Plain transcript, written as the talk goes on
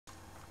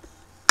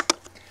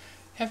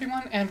Hey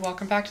everyone, and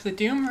welcome back to the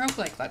Doom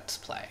roguelike Let's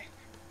Play.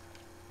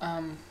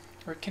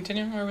 We're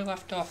continuing where we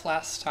left off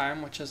last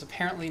time, which is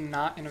apparently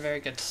not in a very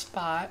good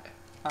spot.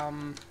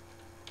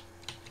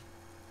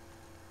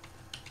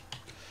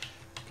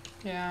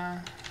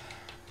 Yeah,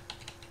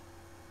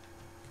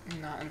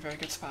 not in a very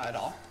good spot at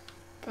all.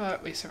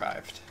 But we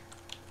survived.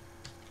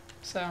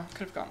 So,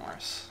 could have gone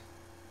worse.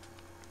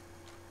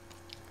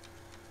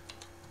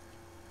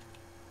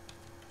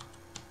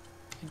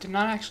 I did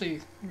not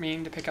actually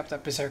mean to pick up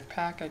that Berserk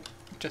pack, I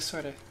just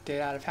sort of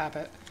did out of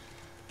habit.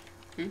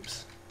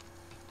 Oops.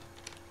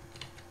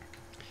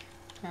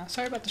 Yeah,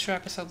 sorry about the short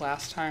episode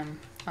last time.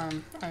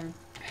 I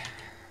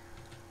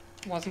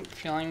wasn't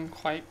feeling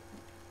quite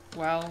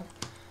well,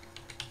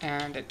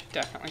 and it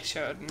definitely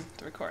showed in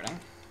the recording.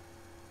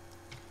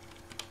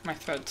 My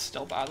throat's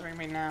still bothering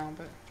me now,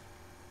 but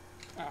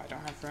oh, I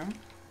don't have room.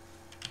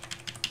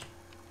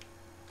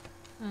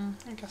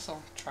 I guess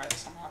I'll try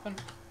this on weapon.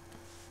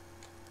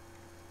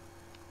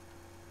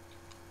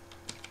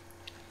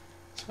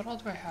 So what all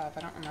do I have?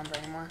 I don't remember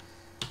anymore.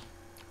 I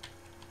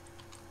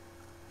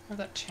have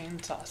that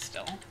chainsaw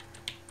still.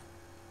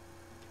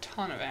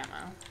 Ton of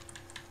ammo.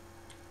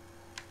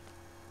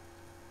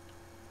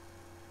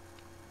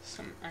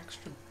 Some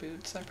extra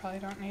boots I probably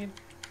don't need.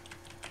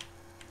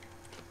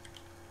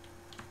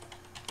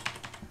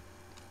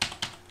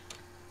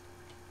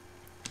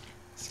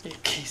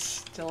 Escape case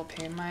still a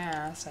pain in my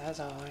ass, as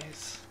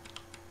always.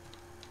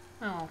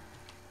 Oh.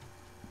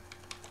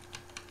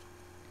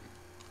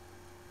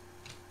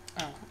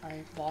 Oh,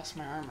 I lost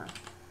my armor.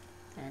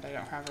 And I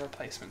don't have a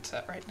replacement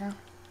set right now.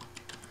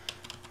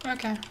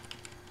 Okay.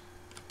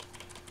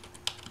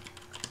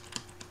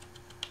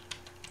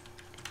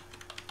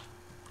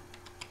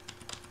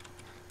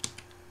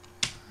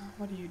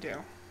 What do you do?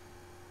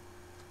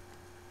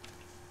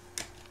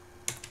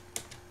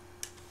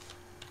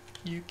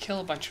 You kill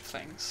a bunch of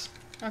things.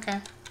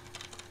 Okay.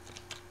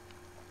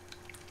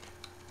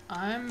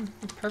 I'm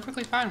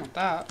perfectly fine with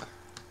that.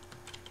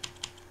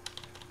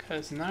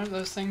 Because none of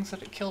those things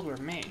that it killed were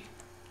me.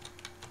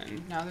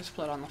 And now there's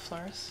blood on the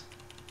floors.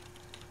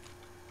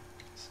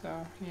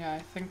 So, yeah, I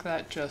think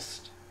that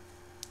just...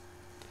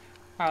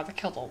 Wow, that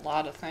killed a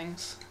lot of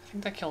things. I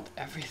think that killed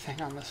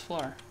everything on this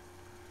floor.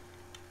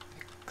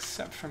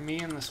 Except for me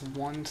and this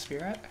one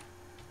spirit.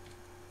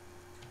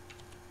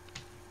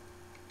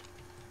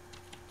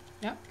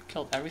 Yep,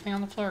 killed everything on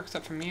the floor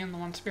except for me and the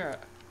one spirit.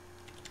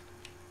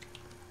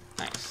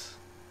 Nice.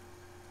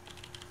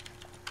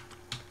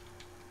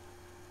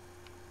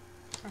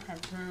 Don't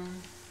have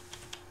room.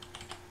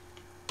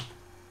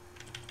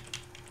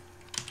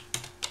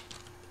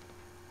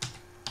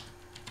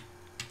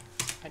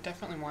 I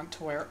definitely want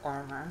to wear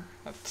armor.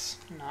 That's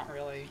not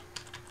really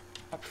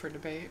up for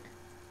debate.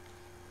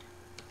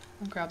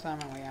 I'll grab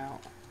that on my way out.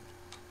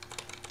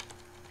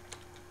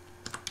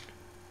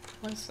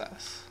 What is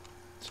this?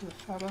 To the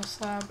Fabo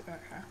slab?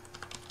 Okay.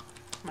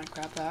 Might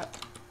grab that.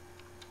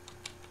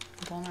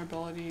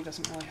 Vulnerability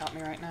doesn't really help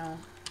me right now.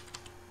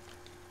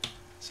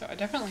 So I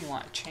definitely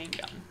want a chain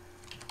gun.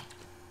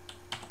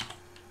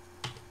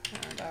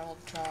 And I will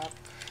drop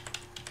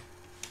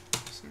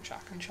some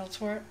shotgun shells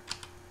for it.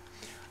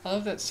 I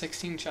love that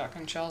 16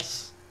 shotgun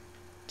shells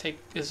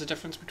is the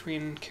difference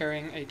between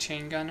carrying a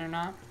chain gun or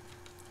not.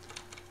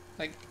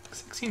 Like,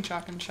 16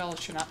 shotgun shells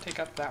should not take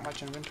up that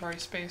much inventory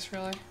space,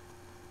 really.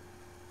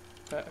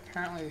 But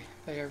apparently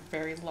they are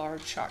very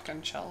large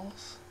shotgun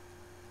shells.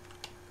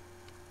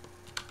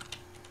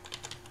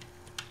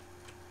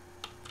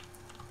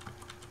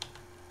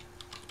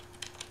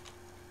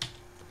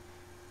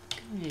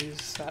 I'm gonna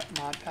use that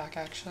mod pack,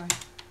 actually,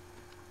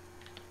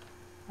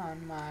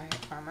 on my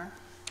armor.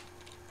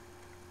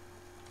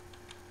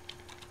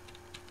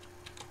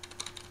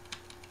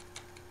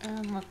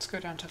 And let's go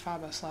down to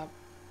Fabo slab.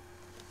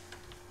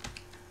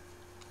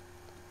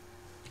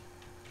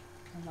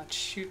 And let's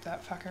shoot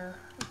that fucker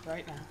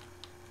right now.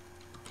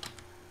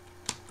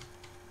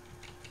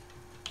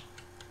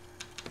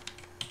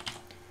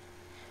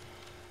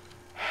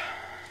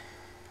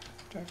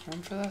 Do I have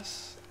room for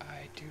this?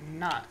 I do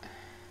not.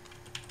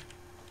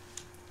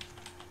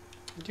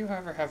 I do,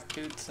 however, have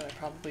boots that I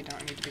probably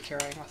don't need to be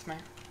carrying with me.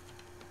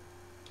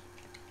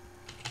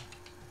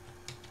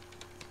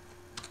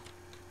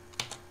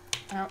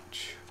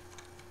 Ouch.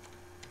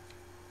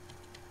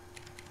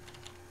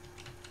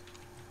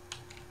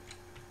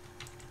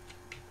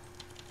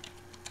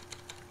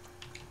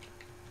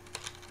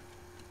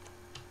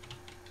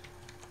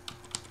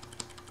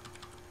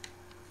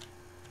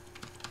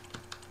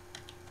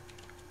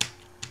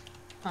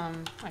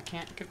 I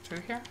can't get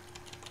through here.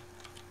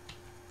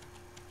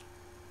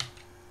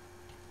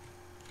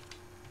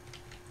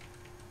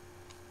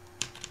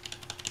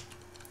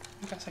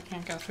 I guess I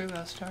can't go through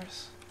those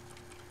doors.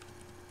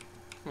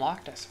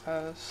 Locked, I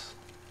suppose.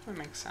 That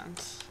makes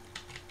sense.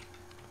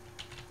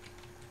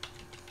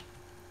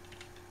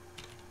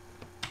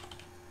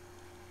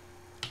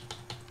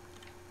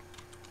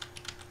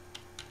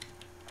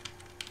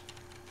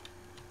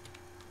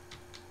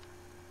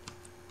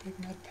 Big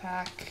med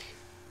pack.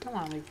 Don't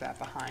want to leave that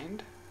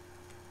behind.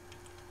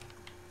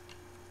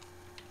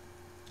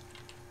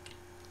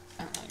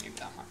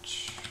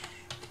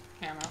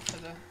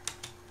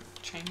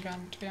 chain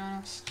gun, to be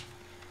honest.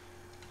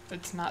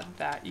 It's not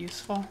that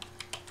useful.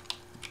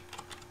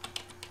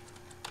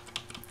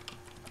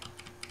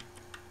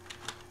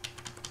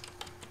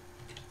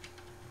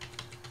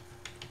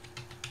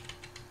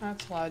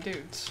 That's a lot of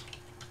dudes.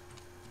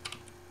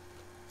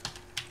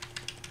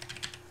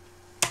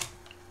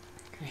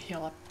 Gonna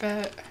heal a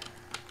bit.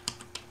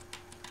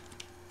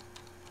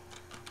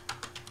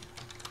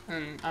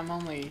 And I'm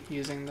only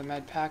using the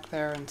med pack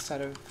there instead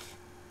of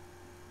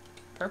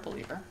purple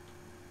lever.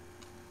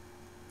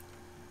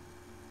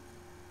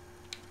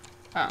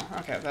 Oh,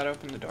 okay, that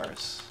opened the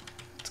doors.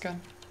 That's good.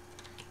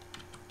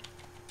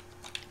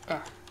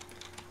 Oh.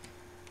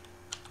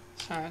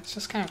 So it's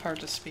just kind of hard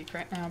to speak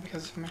right now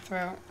because of my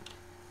throat.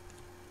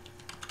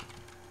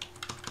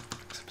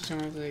 So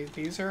presumably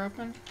these are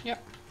open?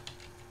 Yep.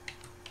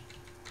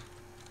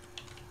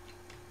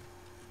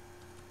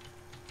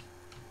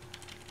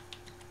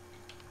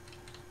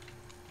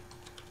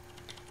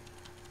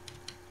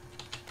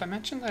 I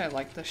mentioned that I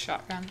like this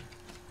shotgun.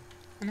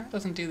 I know it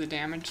doesn't do the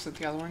damage that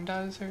the other one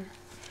does,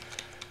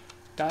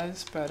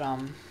 but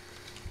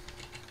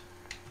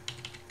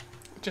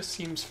it just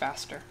seems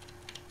faster.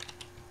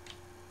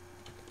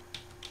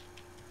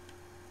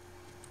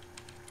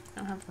 I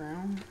don't have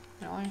room,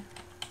 really?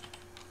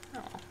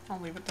 Oh, I'll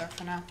leave it there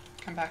for now.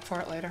 Come back for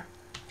it later.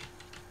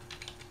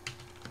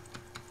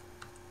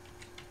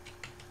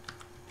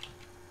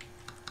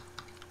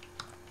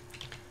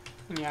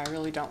 And yeah, I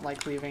really don't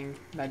like leaving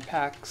med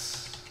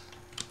packs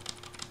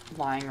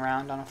lying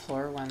around on a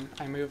floor when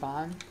I move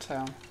on,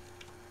 so...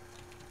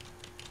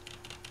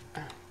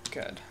 Oh,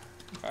 good.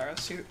 Viro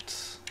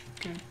suits.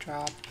 Gonna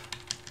drop...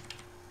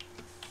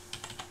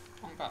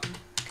 Wrong button.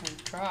 Gonna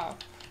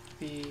drop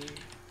the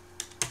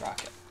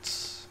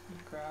rockets.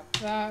 Gonna grab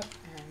that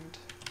and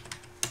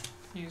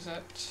use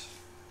it.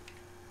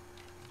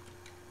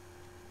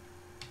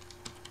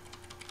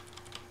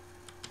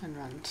 And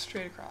run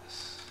straight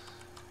across.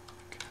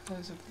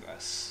 Because of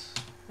this.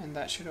 And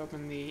that should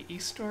open the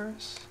east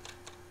doors.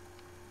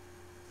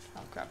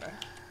 I'll grab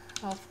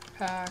a health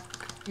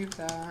pack, leave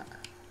that.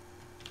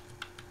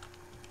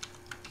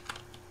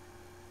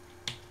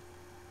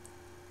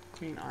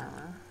 Green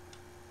armor.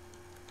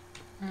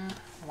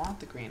 I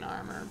want the green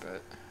armor,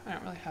 but I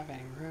don't really have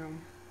any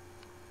room.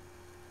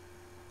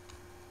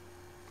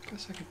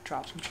 Guess I could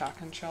drop some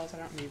shotgun shells. I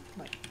don't need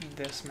like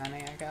this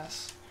many, I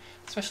guess.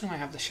 Especially when I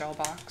have the shell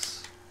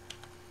box.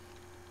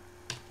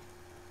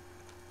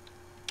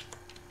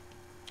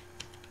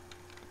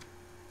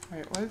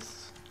 Wait,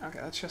 what's... Okay,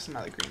 that's just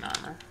another green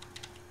armor.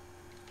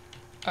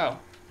 Oh,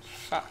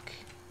 fuck.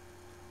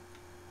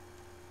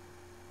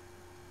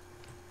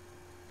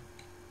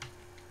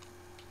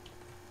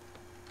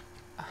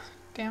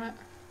 Damn it.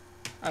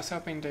 I was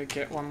hoping to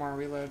get one more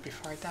reload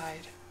before I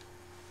died.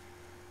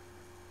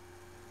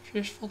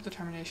 Fearful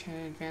determination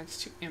and advance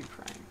to imp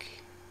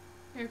rank.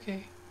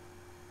 Okay.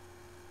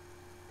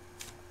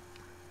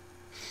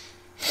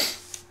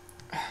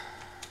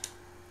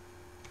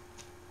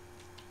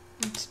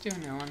 Let's do a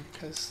new one,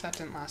 because that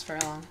didn't last very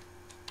long.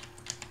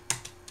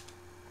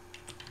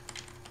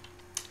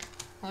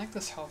 I like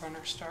this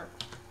Hellrunner start.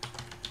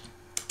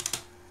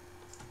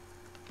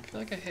 I feel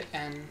like I hit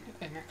N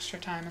an extra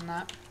time in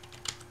that.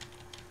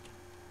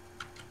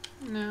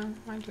 No,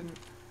 I didn't.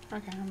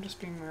 Okay, I'm just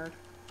being weird.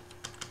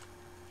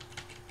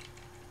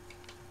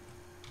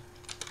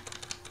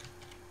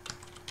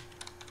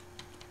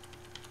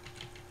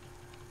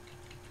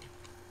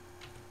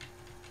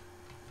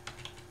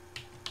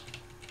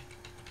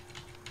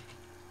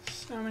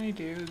 So many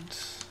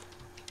dudes.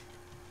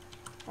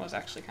 Well, it was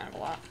actually kind of a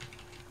lot.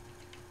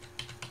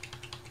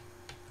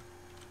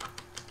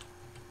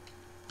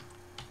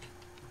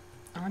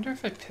 I wonder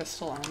if a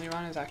pistol only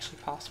run is actually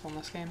possible in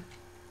this game.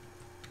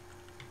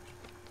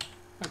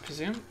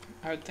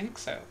 I would think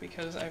so,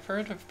 because I've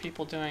heard of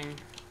people doing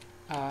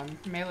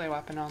melee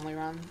weapon only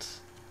runs.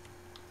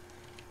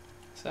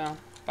 So,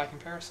 by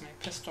comparison,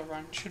 a pistol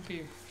run should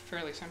be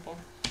fairly simple.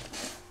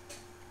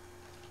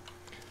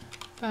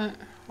 But,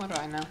 what do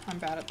I know? I'm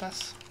bad at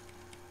this.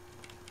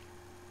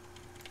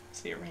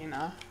 It's the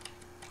arena.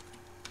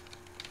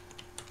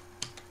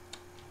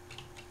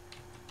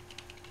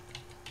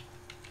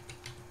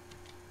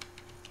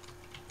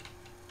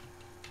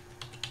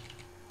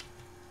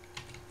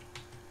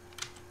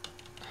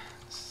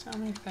 So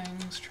many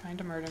things trying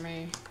to murder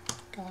me.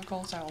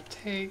 Goggles I'll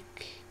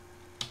take.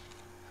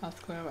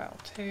 Health glue I'll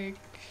take.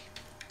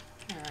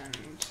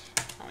 And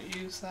I'll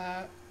use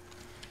that.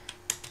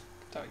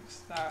 I'll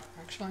use that,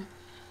 actually.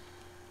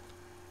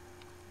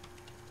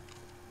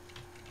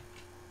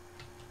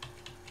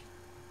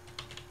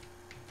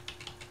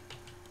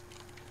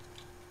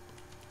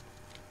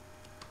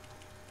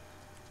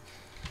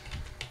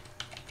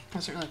 I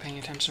wasn't really paying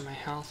attention to my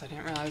health. I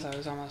didn't realize I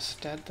was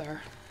almost dead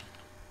there.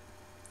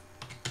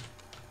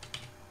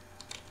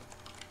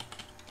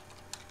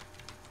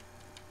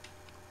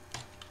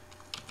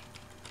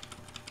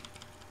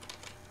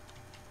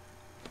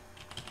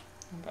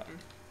 Button.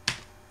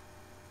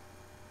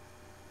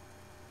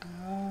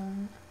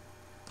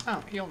 Oh,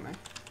 it healed me.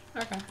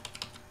 Okay.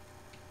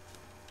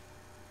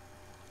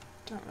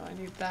 Don't really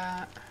need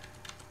that.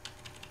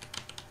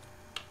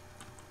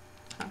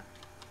 Huh.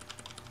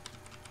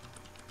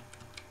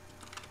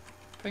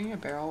 Bringing a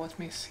barrel with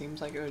me seems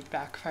like it would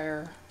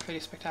backfire pretty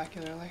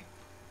spectacularly.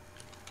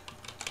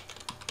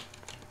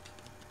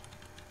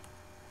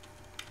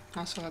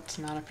 Also, that's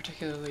not a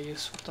particularly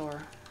useful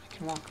door. I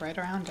can walk right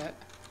around it.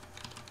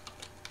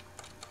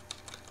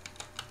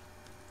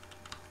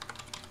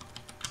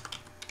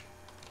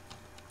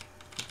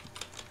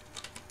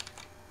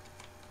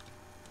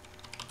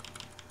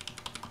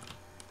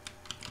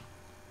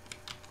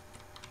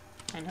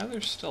 I know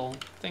there's still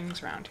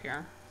things around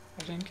here.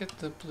 I didn't get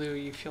the blue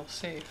 "you feel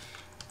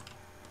safe."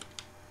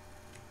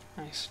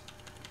 Nice.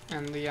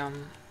 And the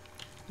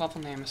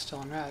level name is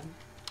still in red.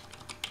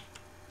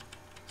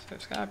 So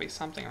there's gotta be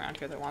something around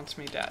here that wants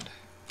me dead.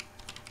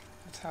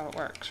 That's how it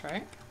works,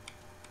 right?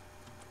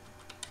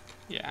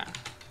 Yeah.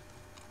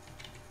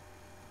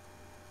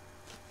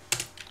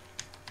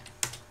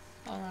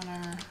 Bell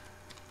runner.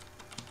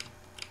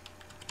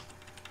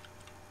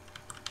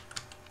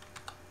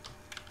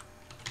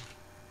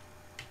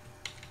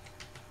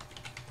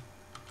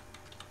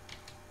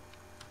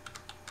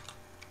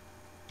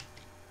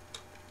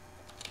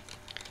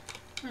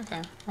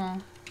 Okay,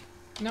 well,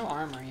 no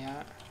armor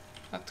yet.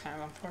 That's kind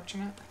of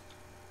unfortunate.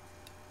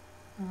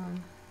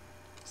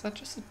 Is that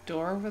just a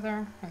door over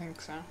there? I think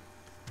so.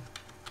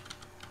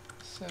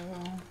 So,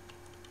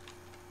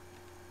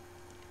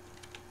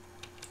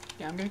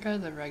 yeah, I'm gonna go to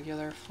the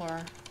regular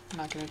floor. I'm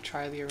not gonna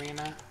try the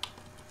arena.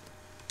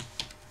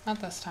 Not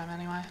this time,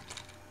 anyway.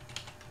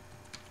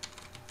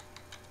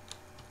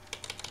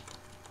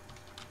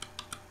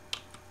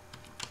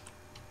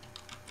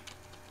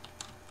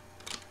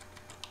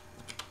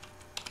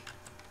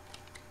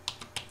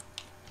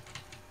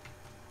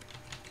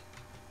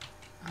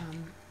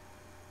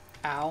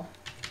 Ow.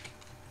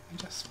 I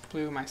just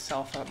blew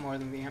myself up more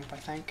than the imp, I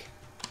think.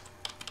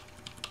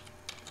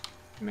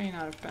 May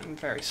not have been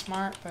very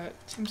smart, but it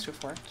seems to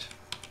have worked.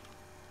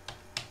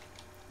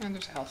 And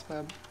there's a health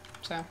globe,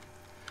 so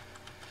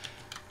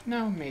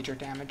no major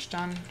damage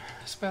done,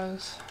 I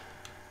suppose.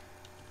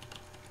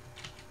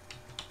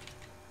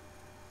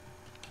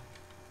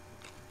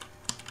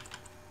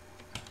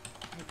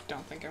 I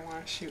don't think I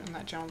want to shoot in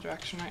that general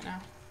direction right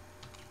now.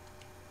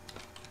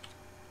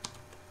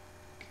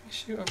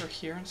 Shoot over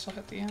here and still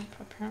hit the imp?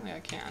 Apparently I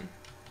can.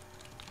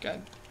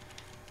 Good.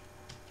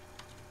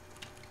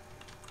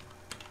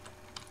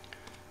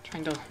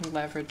 Trying to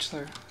leverage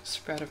the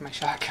spread of my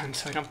shotgun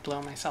so I don't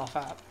blow myself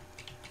up.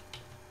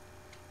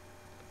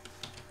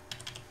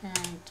 And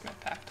it's med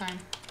pack time.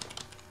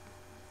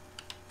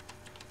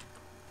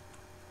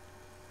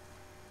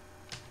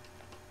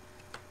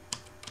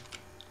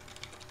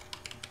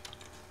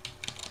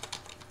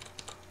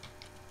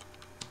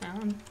 Now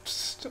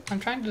I'm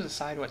trying to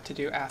decide what to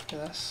do after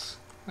this.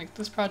 Like,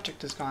 this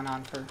project has gone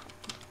on for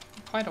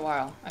quite a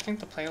while. I think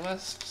the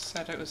playlist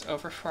said it was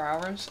over 4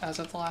 hours as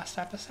of the last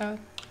episode.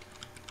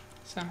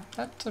 So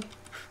that's a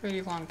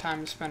pretty long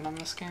time to spend on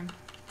this game.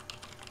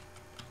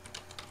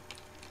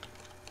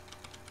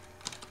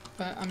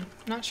 But I'm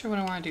not sure what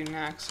I want to do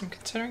next. I'm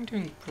considering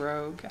doing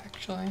Brogue,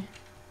 actually.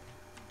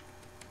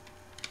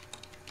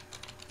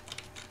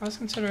 I was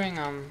considering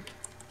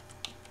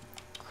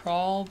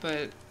Crawl,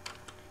 but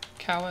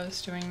Kawa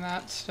is doing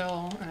that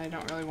still, and I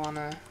don't really want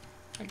to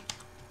like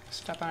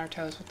step on her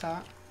toes with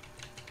that.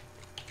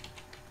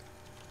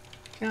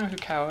 If you know who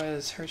Kawa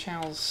is, her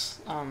channel's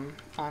on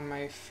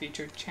my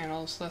featured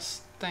channels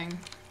list thing.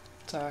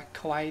 It's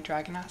Kawaii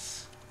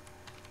Dragoness.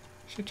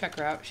 You should check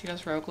her out. She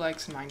does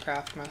roguelikes and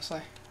Minecraft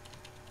mostly.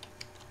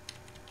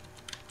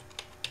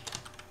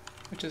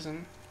 Which is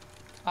an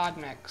odd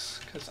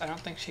mix, because I don't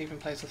think she even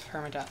plays with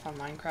permadeath on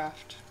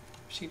Minecraft.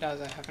 If she does,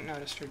 I haven't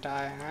noticed her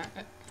die in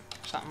it.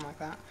 Something like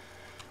that.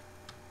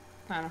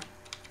 I don't know.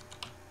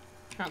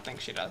 I don't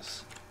think she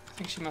does. I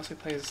think she mostly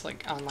plays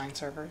like online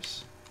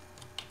servers.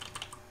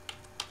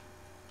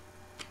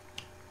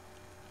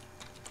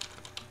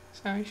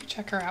 So you should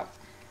check her out.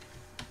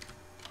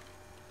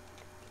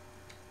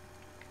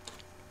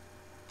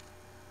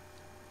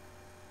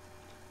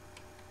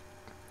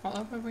 What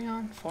level are we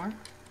on? 4?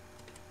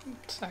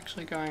 It's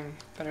actually going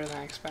better than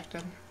I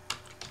expected.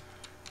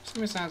 For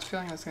some reason I was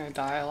feeling I was going to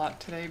die a lot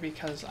today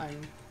because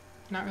I'm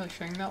not really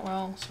feeling that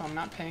well, so I'm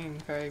not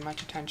paying very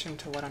much attention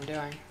to what I'm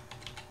doing.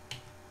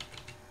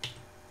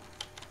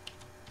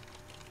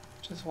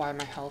 Which is why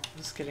my health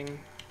is getting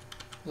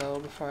low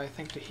before I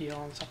think to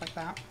heal and stuff like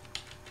that.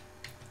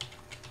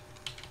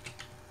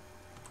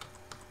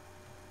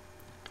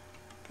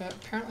 But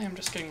apparently I'm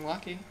just getting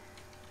lucky.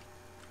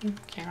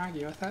 Can't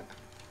argue with it.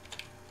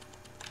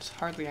 There's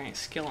hardly any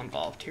skill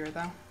involved here,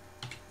 though.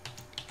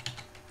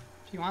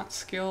 If you want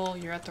skill,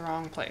 you're at the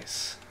wrong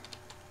place.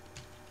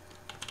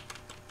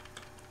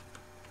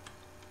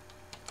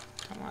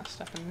 Don't want to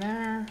step in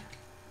there.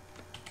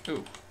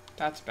 Ooh,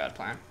 that's a bad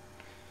plan.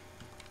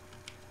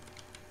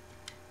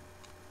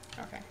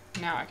 Okay,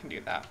 now I can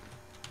do that.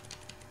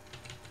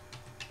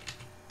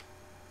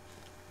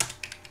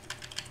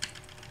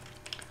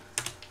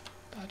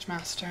 Dodge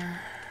Master.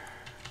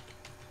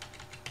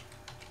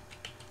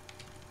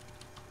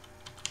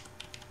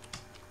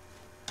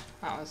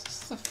 is this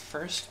the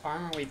first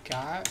armor we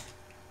got?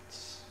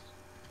 It's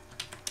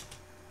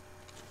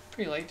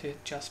pretty late to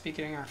just be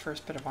getting our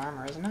first bit of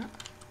armor, isn't it?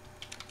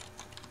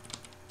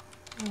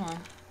 Oh well,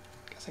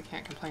 guess I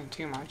can't complain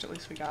too much, at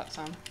least we got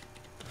some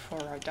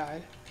before I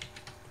died.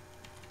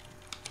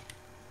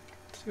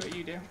 Let's see what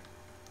you do.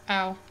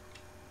 Ow.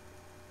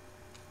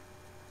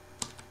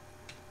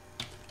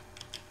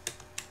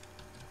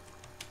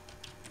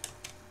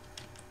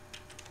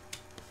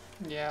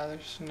 Yeah,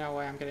 there's no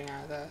way I'm getting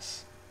out of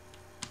this.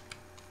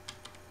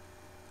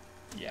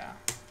 Yeah.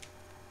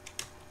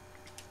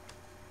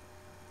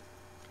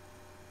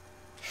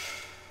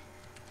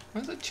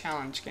 What is a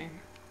challenge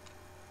game?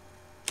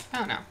 I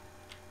don't know.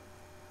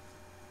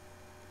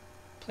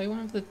 Play one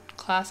of the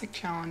classic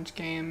challenge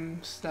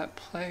games that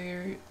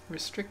put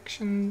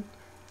restrictions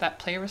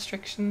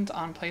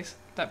on play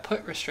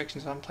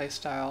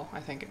style, I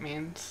think it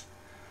means.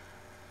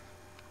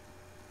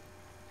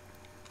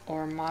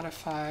 Or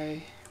modify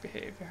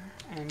behavior,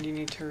 and you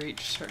need to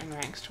reach certain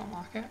ranks to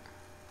unlock it.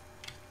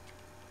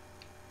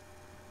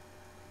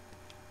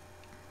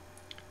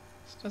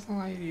 This doesn't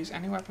allow you to use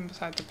any weapon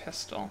besides a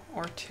pistol,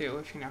 or two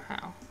if you know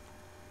how.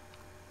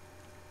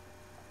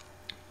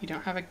 You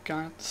don't have a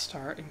gun at the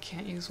start and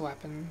can't use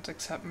weapons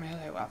except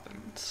melee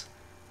weapons.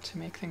 To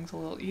make things a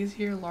little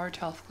easier, large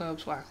health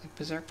globes will act like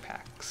berserk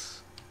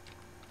packs.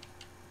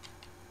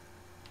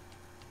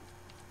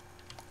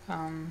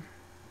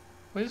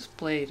 What does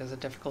blade as a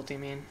difficulty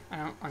mean? I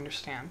don't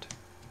understand.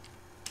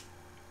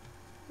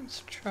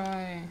 Let's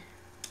try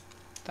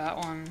that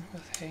one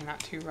with hey,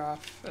 not too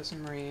rough as a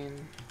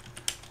marine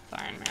with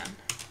Iron Man.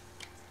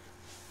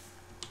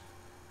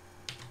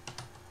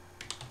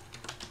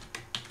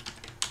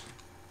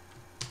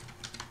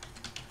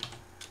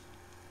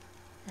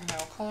 And I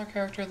will call our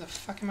character the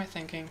fuck am I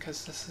thinking,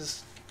 because this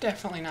is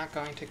definitely not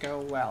going to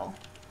go well.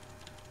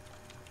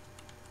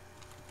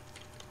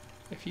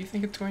 If you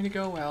think it's going to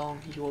go well,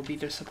 you will be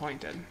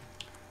disappointed.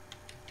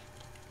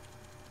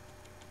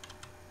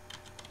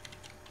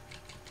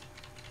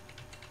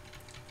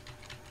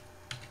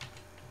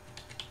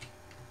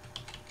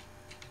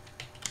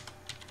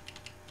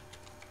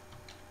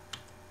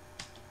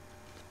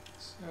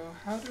 So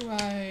how do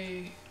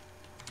I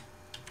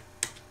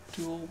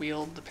dual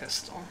wield the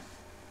pistol?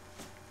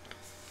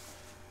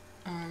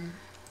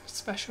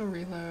 Special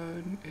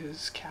reload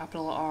is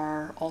capital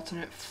R,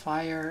 alternate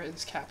fire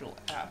is capital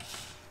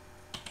F.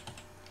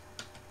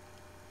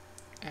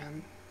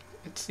 And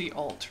it's the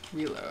alt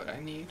reload I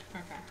need.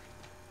 Okay.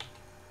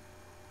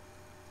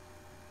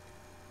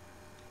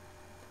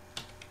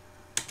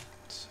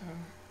 So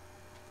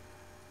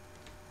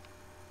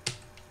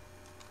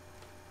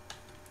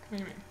what do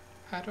you mean?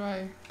 How do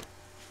I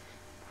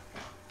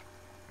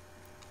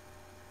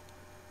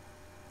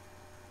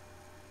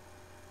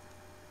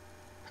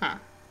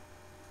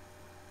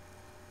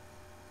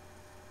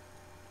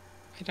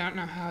I don't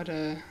know how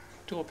to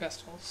dual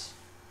pistols.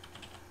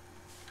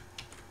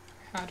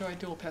 How do I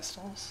dual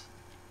pistols?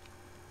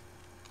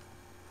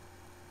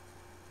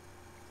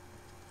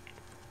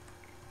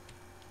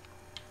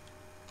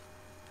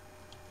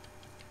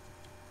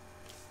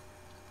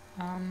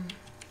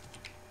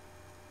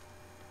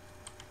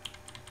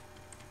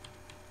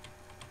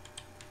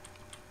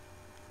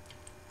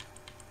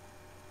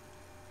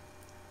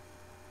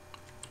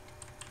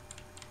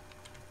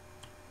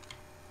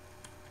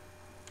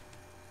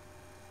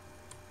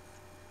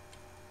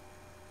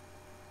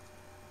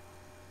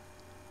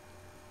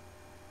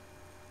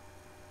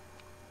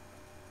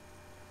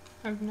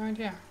 I have no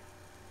idea.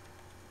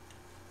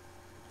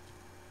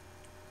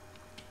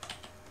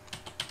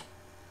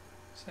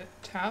 Is it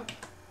tab?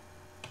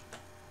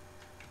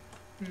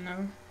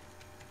 No.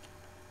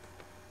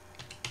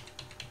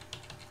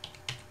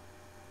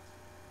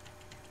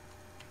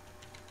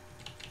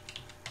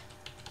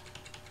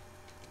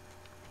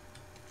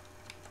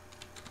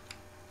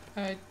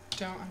 I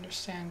don't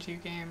understand you,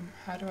 game.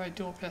 How do I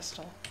dual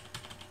pistol?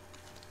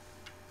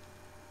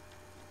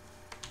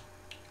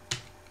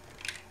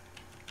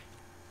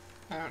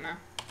 I don't know.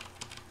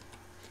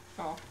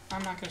 Oh,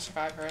 I'm not gonna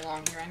survive very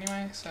long here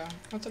anyway, so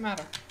what's it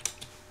matter?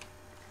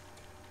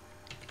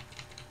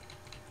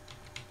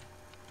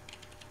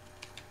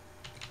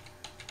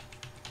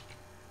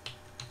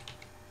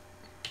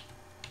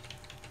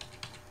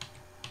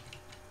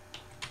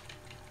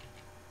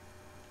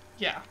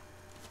 Yeah,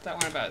 that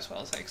went about as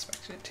well as I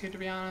expected it to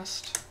be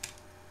honest.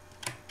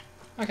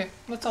 Okay,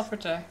 that's all for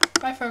today.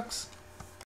 Bye, folks!